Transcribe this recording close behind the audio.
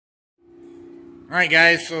Alright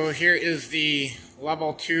guys, so here is the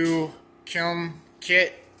level 2 Kiln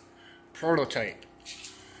kit prototype.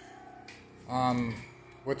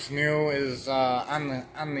 What's new is on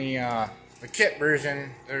the kit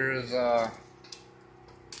version there's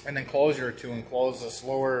an enclosure to enclose this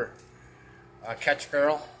lower catch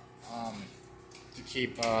barrel to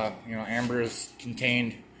keep ambers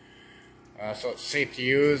contained, so it's safe to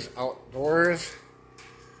use outdoors.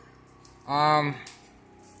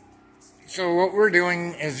 So what we're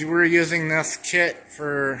doing is we're using this kit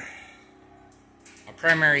for a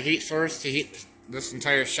primary heat source to heat this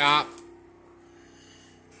entire shop,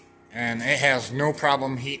 and it has no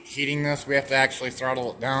problem heating this. We have to actually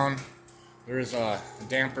throttle it down. There's a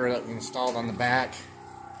damper that we installed on the back.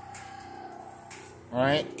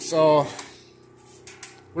 Alright, so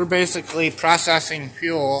we're basically processing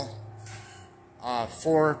fuel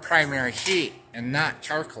for primary heat and not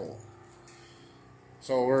charcoal.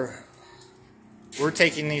 So we're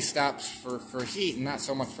taking these steps for heat and not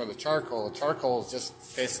so much for the charcoal. The charcoal is just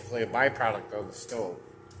basically a byproduct of the stove.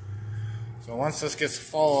 So once this gets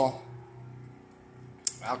full,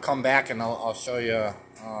 I'll come back and I'll show you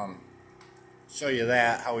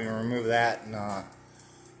that, how we remove that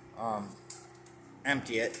and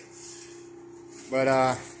empty it. But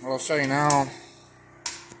what I'll show you now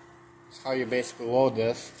is how you basically load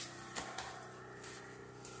this.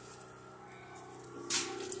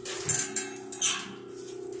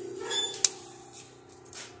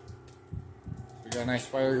 We got a nice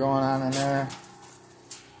fire going on in there.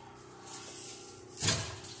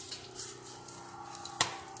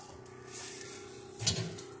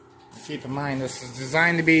 Keep in mind, this is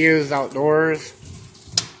designed to be used outdoors.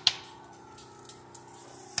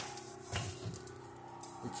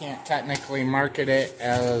 We can't technically market it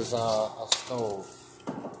as a stove.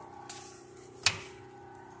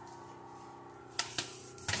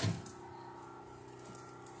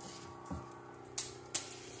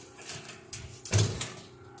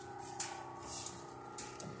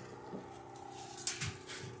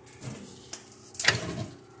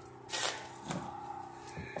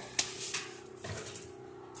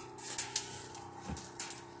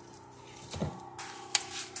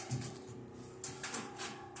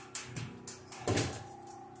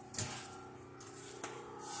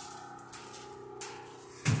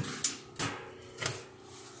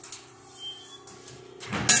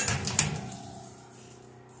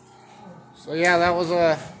 So yeah, that was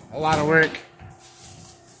a lot of work.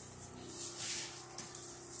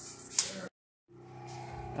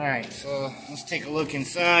 Alright, so let's take a look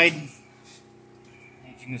inside.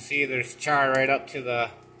 As you can see, there's char right up to the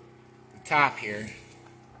top here.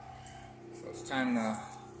 So it's time to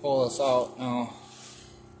pull this out. Now,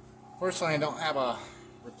 fortunately I don't have a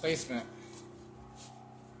replacement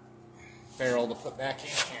barrel to put back in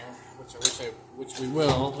here, which we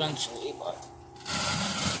will eventually, but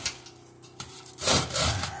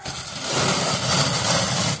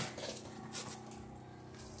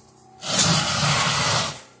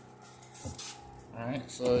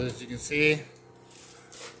alright, so as you can see,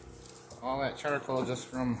 all that charcoal just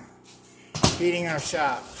from heating our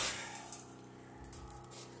shop.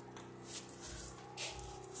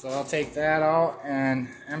 So I'll take that out and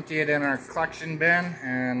empty it in our collection bin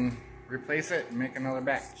and replace it and make another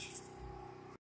batch.